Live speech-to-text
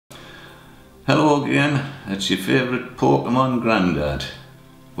Hello again, it's your favourite Pokemon Grandad.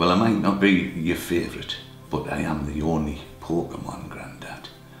 Well, I might not be your favourite, but I am the only Pokemon Grandad.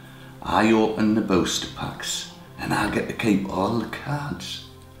 I open the booster packs and I get to keep all the cards.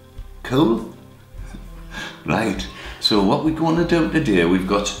 Cool? Right, so what we're going to do today, we've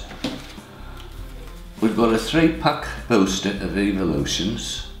got a 3-pack booster of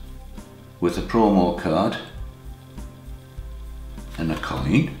Evolutions with a promo card and a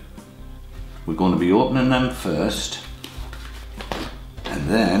coin. We're going to be opening them first, and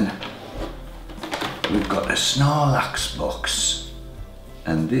then we've got a Snorlax box,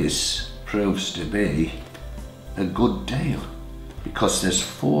 and this proves to be a good deal because there's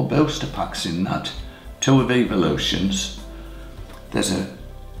 4 booster packs in that, 2 of Evolutions, there's a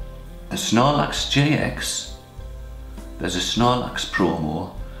Snorlax GX, there's a Snorlax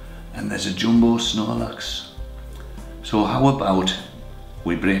promo, and there's a Jumbo Snorlax. So how about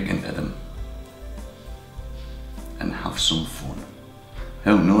we break into them and have some fun?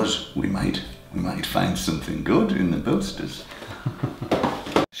 Who knows, we might find something good in the boosters.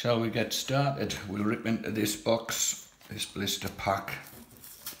 Shall we get started? We'll rip into this box, this blister pack,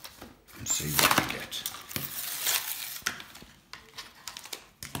 and see what we get.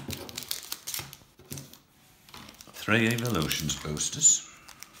 Three Evolutions boosters,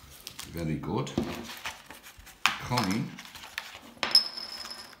 very good. Coin.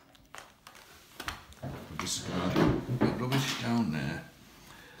 This card, a bit rubbish down there,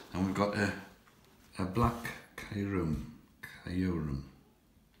 and we've got a black Kyurem.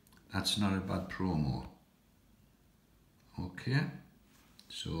 That's not a bad promo. Okay,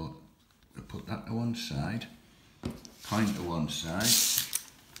 so we'll put that to one side, coin to one side.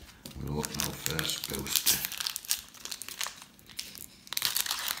 We'll open our first booster.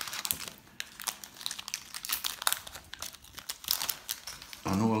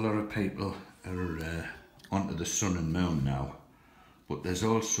 I know a lot of people are onto the sun and moon now, but there's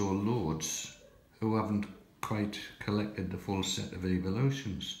also loads who haven't quite collected the full set of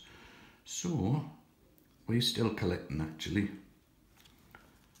Evolutions. So we're still collecting actually.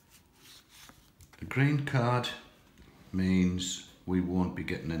 A green card means we won't be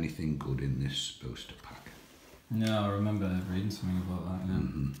getting anything good in this booster pack. No, I remember reading something about that.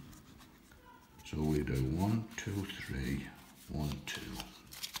 Yeah. So we do 1, 2, 3, 1, 2.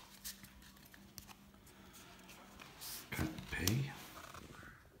 Caterpie,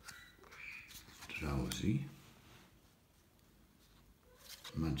 Drowsy,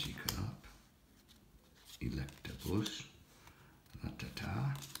 Magikarp, Electabuzz,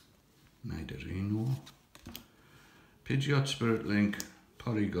 Rattata, Nidorino, Pidgeot, Spirit Link,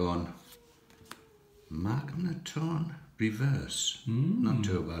 Porygon, Magneton Reverse. Not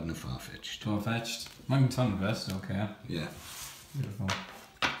too bad and far-fetched. Far-fetched. Magneton Reverse is okay. Yeah. Beautiful.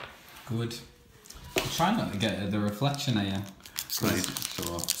 Good. I'm trying not to get the reflection here. Right,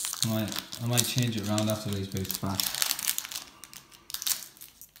 so I might change it around after these booster packs.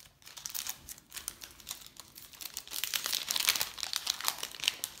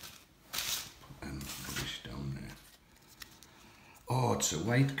 Put them rubbish down there. Oh, it's a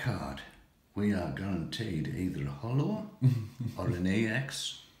white card. We are guaranteed either a holo or an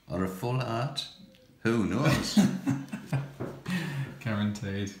EX or a full art. Who knows?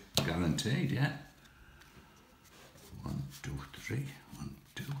 Guaranteed. Guaranteed, yeah. 1, 2, 3, 1,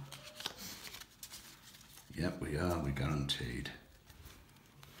 2. Yep, we're guaranteed.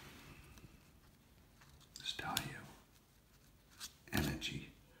 Staryu, Energy,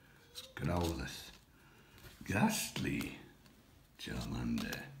 Growlithe, Ghastly,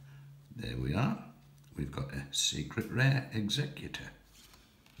 Charmander. There we are. We've got a secret rare Executor.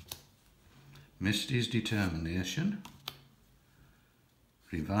 Misty's Determination.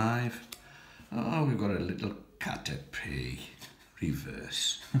 Revive. Oh, we've got a little Caterpie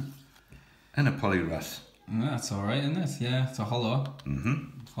Reverse. And a Poliwrath. That's alright, isn't it? Yeah, it's a holo.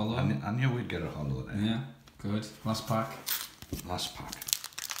 Holo. I knew we'd get a holo there. Yeah, good. Last pack. Last pack.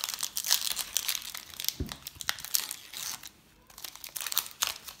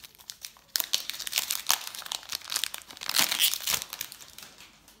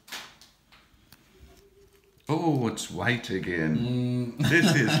 Oh, it's white again.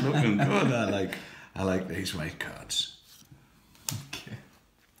 This is looking good. I like these white cards. Okay.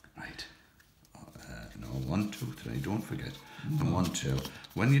 Right. No, 1, 2, 3. Don't forget. And 1, 2.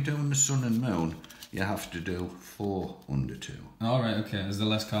 When you're doing the sun and moon, you have to do 4 under 2. All right. Okay. Is there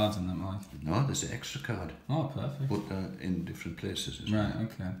less cards in them, like? No, there's an extra card. Oh, perfect. But in different places as well. Right.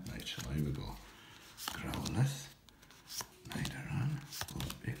 Okay. Right. So here we go. Growlithe, Nidoran,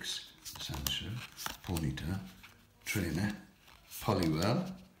 Vulpix, Sandshrew, Ponyta, Trainer, Poliwhirl,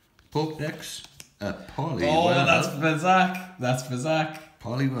 Pokedex. Polly. Oh, that's for Zach. That's for Zach.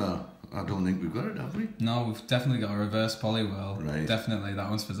 Poliwhirl. I don't think we've got it, have we? No, we've definitely got a reverse Poliwhirl. Right. Definitely, that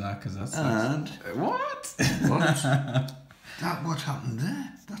one's for Zach because that's. And What? what? What happened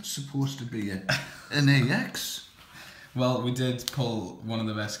there? That's supposed to be an AX. Well, we did pull one of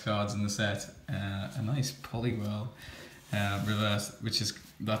the best cards in the set, a nice Poliwhirl reverse,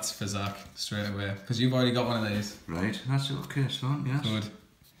 that's for Zach straight away because you've already got one of these. Right, that's okay, son. Yes. Good.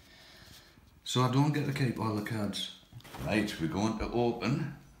 So I don't get to keep all the cards. Right, we're going to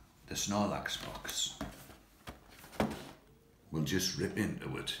open the Snorlax box. We'll just rip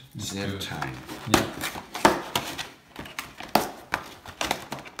into it. Save time. Yeah.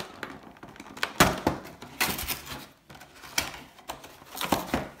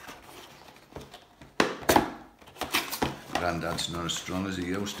 Grandad's not as strong as he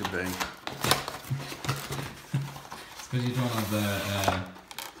used to be. It's because you don't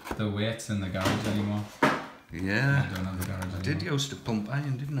have the weights in the garage anymore. Yeah. I don't have the garage anymore. I did used to pump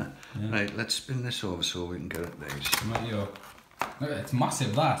iron, didn't I? Yeah. Right, let's spin this over so we can get at these. Look it's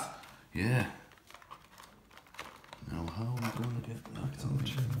massive, that. Yeah. Now how are we going to get that out?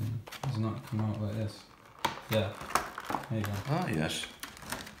 Does not come out like this. Yeah. There you go. Ah, yes.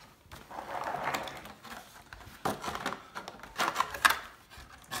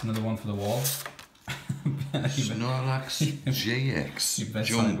 Another one for the wall. Snorlax GX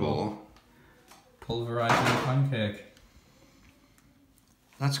Jumbo. Pulverizing pancake.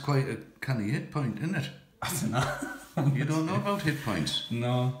 That's quite a canny hit point, isn't it? I don't know. You don't know about hit points?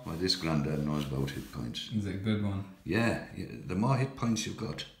 No. Well, this Grandad knows about hit points. Is it a good one? Yeah, the more hit points you've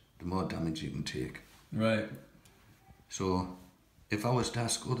got, the more damage you can take. Right. So, if I was to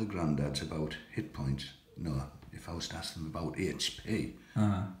ask other Granddads about hit points, no, if I was to ask them about HP,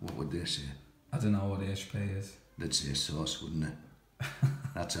 what would they say? I don't know what HP is. They'd say sauce, wouldn't they?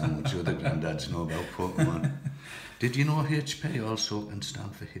 That's how much other Granddads know about Pokemon. Did you know HP also can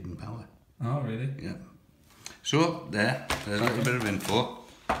stand for hidden power? Oh, really? Yeah. So, there's a little bit of info.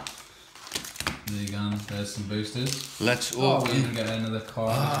 There you go. There's some boosters. Let's Oh, open. we even get another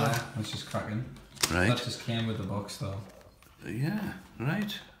card as well, which is cracking. Right. That just came with the box though. Yeah,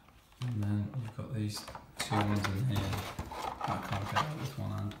 right. And then we've got these two ones in here. I can't get out with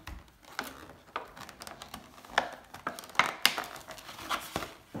one hand.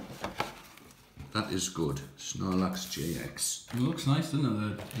 That is good. Snorlax GX. It looks nice,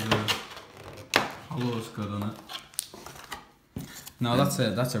 doesn't it? The hollow's good on it. No, that's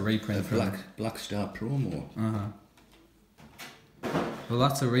a reprint from Black Star promo. Well,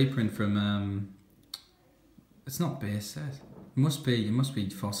 that's a reprint from it's not base set. It must be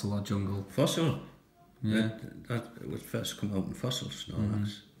Fossil or Jungle. Fossil. Yeah. That would first come out in Fossil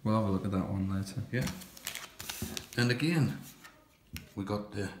Snorlax. We'll have a look at that one later. Yeah. And again, we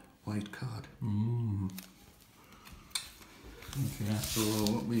got the white card. Okay. So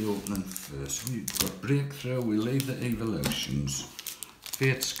what are we opening first? We've got Breakthrough, we leave the Evolutions.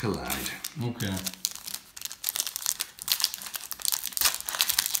 Fates Collide. Okay.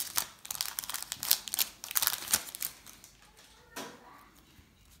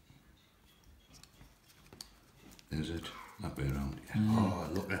 Is it? That way around. Yeah. Oh,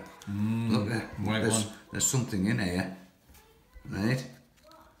 look at White there's, one. there's something in here. Right?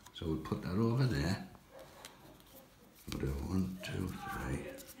 So we put that over there. We'll do 1, 2, 3.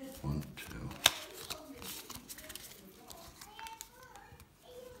 1, 2.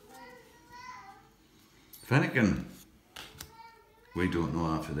 Fennekin. We don't know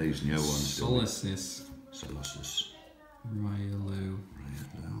half of these new ones, do we? Solasis. Solosis. Ryalu.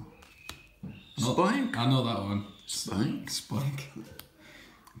 Spike. I know that one. Spike. Spike.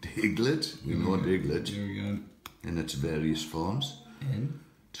 Diglett. We know Diglett There we go. in its various forms. In.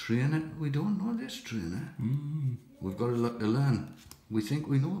 Trainer. We don't know this trainer. We've got a lot to learn. We think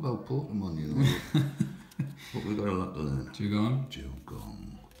we know about Pokemon, you know. But we've got a lot to learn. Dugong.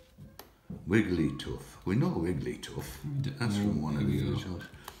 Dugong. Wigglytuff. We know Wigglytuff. That's from one of the visuals.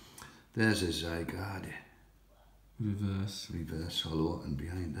 There's a Zygarde. Reverse. Reverse hollow, and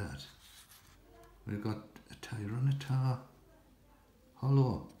behind that we've got a Tyranitar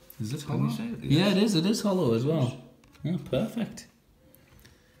hollow. Is it Can hollow? we say it? Yeah, it is. It is hollow as well. Yeah, perfect.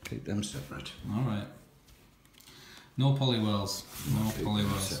 Keep them separate. All right. No Poliwhirls. No Keep them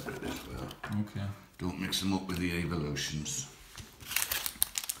Poliwhirls. separate as well. Okay. Don't mix them up with the Evolutions.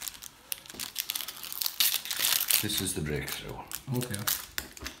 This is the Breakthrough. Okay.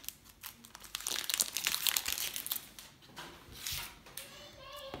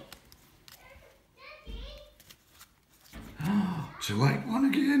 It's a white one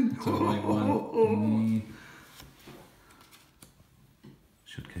again. It's a white one.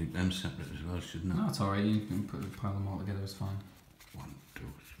 Should keep keep them separate as well, shouldn't I? No, it's alright. You can pile them all together. It's fine. 1, 2,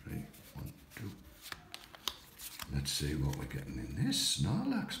 3, 1, 2. Let's see what we're getting in this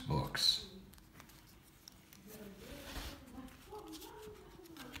Snorlax box.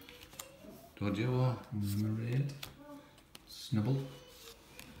 Dojo, Marade. Snubble.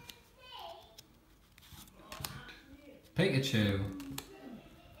 Pikachu.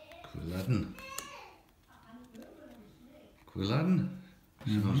 Quilladin. Quilladin?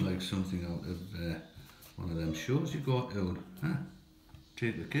 Sounds like something out of one of them shows you go to. Huh?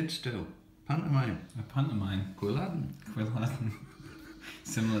 Take the kids to. Pantomime. A pantomime. Quilladin. Quilladin.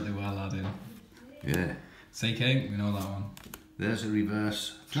 Similar to Aladdin. Yeah. CK, we know that one. There's a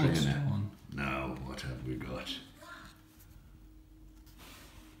reverse trainer. One. Now, what have we got?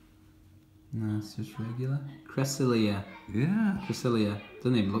 No, it's just regular. Cressilia. Yeah. Cressilia.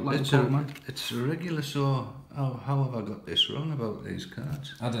 Doesn't even look like It's a Pokemon. it's a regular, so how have I got this wrong about these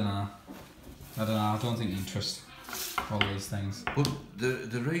cards? I don't know. I don't think you trust all these things. But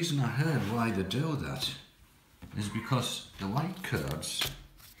the reason I heard why they do that is because the white cards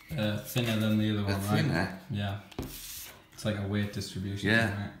Thinner than the other are one, right? thinner. Yeah. It's like a weight distribution. Yeah,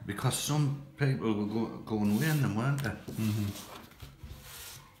 Isn't it? because some people were going away in them, weren't they? Mm-hmm.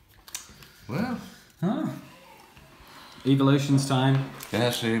 Well, Evolutions time.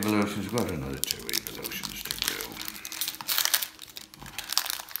 yes, the evolutions. We've got another 2 evolutions to do.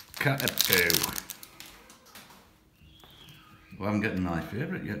 Caterpillar. We haven't getting my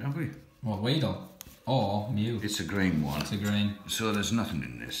favourite yet, have we? What, Weedle? Or Mew? It's a green one. It's a green. So there's nothing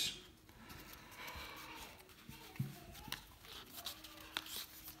in this.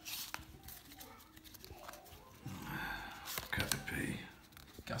 Caterpie,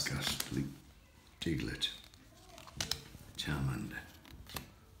 Ghastly, Diglett, Charmander,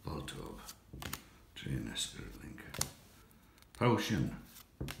 Voltorb, Trainer, Spirit Link, Potion,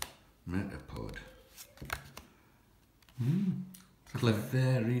 Metapod,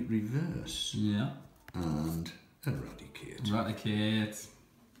 Clefairy Reverse, Yeah. and Eradicate. Eradicate.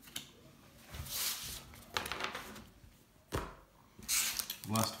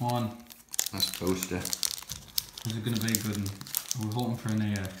 Last one. Last poster. Is it going to be good? We're hoping for an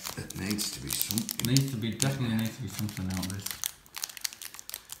AX. It needs to be something. Definitely needs to be something out of this.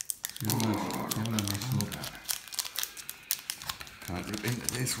 Give it a nice look. Can't rip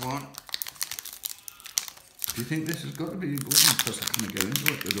into this one. Do you think this has got to be a good one? Because I can't get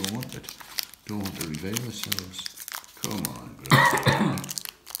into it. I don't want it. Don't want to reveal ourselves. Come on, Grandad.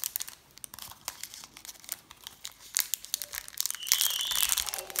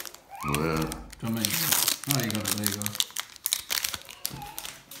 Well, Don't make it. Oh, you got it. There you go.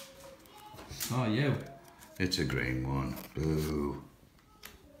 Oh, you. it's a green one. Boo.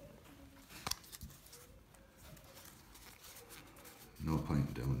 No point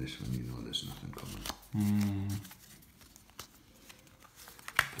in doing this when you know there's nothing coming.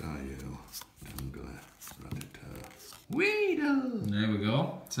 Dio, Dangler, Rattata, Weedle! There we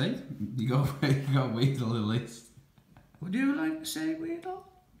go. See? You got Weedle at least. Would you like to say Weedle?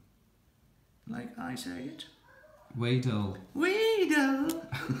 Like I say it? Weedle. Weedle!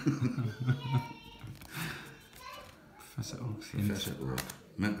 Professor Oak's Professor Oak,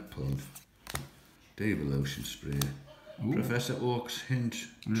 Metapod, Devolution Spray, Ooh. Professor Oak's Hint,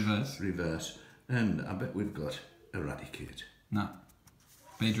 Reverse. and I bet we've got Eradicate. Nah.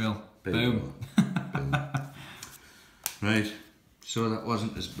 Beedrill. Big Boom. Boom. Right, so that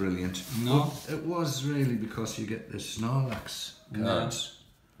wasn't as brilliant. No. But it was really because you get the Snorlax cards.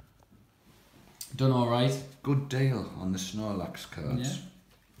 Done alright. Good deal on the Snorlax cards. Yeah.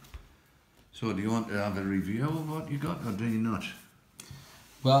 So do you want to have a review of what you got or do you not?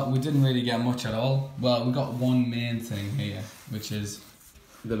 Well, we didn't really get much at all. Well, we got one main thing here, which is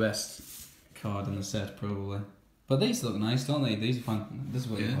the best card in the set, probably. But these look nice, don't they? These are fun. This is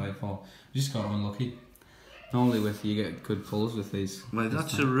what you buy for. You just got unlucky. Normally with you get good pulls with these. Well,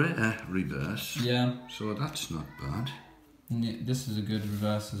 that's a rare reverse. Yeah. So that's not bad. Yeah, this is a good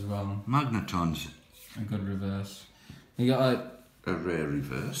reverse as well. Magneton's A good reverse. You got a rare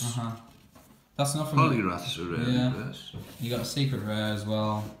reverse. That's not from Poliwrath's a rare reverse. You got a secret rare as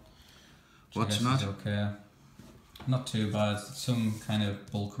well. What's I guess not? is okay. Not too bad. Some kind of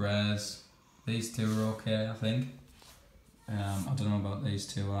bulk rares. These two are okay, I think. I don't know about these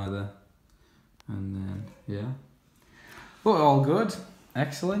two either. And then yeah. But all good.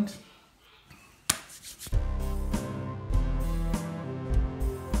 Excellent.